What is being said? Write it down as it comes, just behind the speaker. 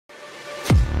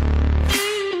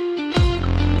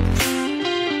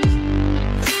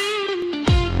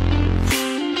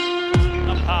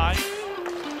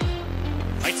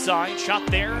side. Shot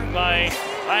there by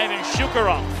Ivan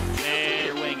Shukarov.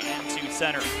 And wing and to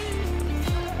center.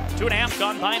 2.5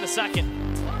 gone by in the second.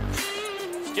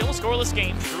 Still a scoreless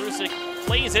game. Jerusik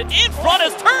plays it in front,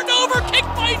 is turned over,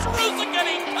 kicked by Jerusik, and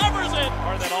he covers it.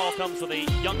 Part of that all comes with a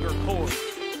younger core.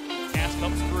 Pass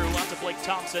comes through onto Blake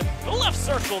Thompson. The left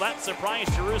circle, that surprised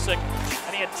Jerusik,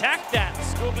 and he attacked that,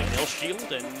 scooping. He'll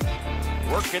shield and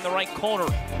work in the right corner.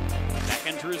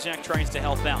 Backhand Jerusik tries to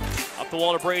help out. Up the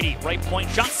wall to Brady, right point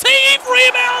shot, save,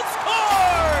 rebound,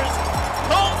 scores!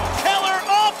 Colton Keller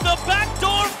off the back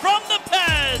door from the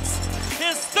pads.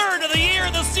 His third of the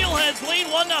year, the Steelheads lead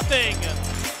 1-0.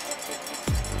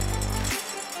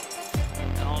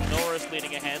 Norris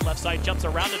leading ahead, left side jumps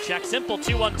around to check, simple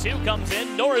 2-1-2 comes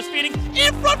in, Norris feeding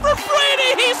in front for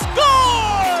Brady, he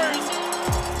scores!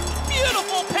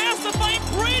 Beautiful pass to find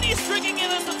Brady streaking in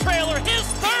as the trailer, his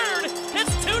third,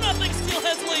 it's 2-0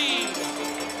 Steelheads lead.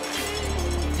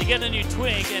 To get a new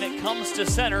twig and it comes to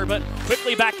center, but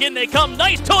quickly back in they come,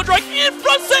 nice toe drag, in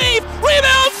front save,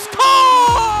 rebound,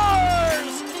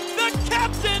 scores! The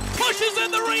captain pushes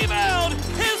in the rebound,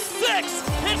 his sixth,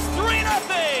 it's 3-0.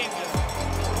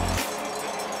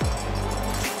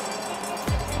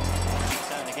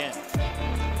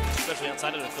 Especially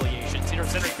outside of affiliation. Cedar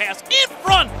centering pass in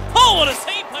front. Oh, what a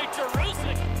save by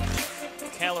Jerusik.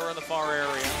 Keller in the far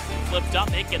area. Flipped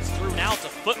up. It gets through now. It's a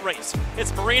foot race.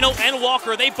 It's Marino and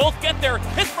Walker. They both get there.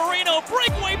 It's Marino.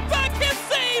 Breakaway. Backhand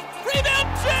save. Rebound.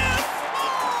 Jeff.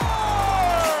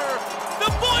 Score! The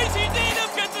Boise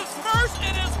native gets his first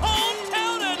in his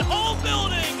hometown and home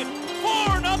building.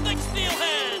 4-0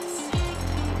 Steelheads.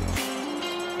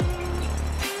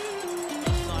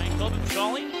 Sign Coleman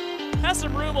Collie. Has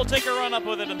some room, will take a run up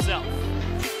with it himself.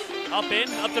 Up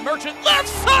to Merchant, left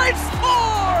side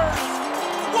scores!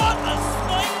 What a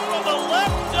snipe from the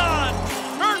left dot!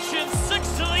 Merchant,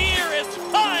 6th of the year, it's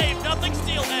 5-0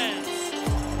 Steelheads.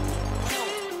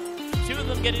 Two of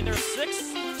them getting their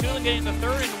 6th, 2 of them getting the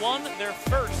 3rd, and 1 their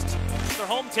 1st. Their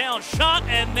hometown shot,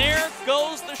 and there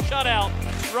goes the shutout.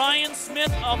 Ryan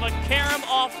Smith of McCarran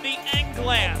off the end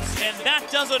glass. And that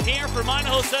does it here from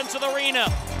Idaho Central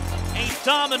Arena. A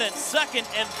dominant 2nd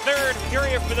and 3rd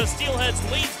period for the Steelheads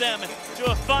leads them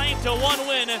to a 5-1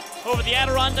 win over the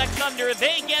Adirondack Thunder.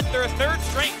 They get their 3rd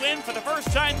straight win for the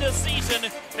first time this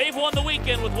season. They've won the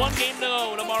weekend with 1 game to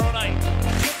go tomorrow night.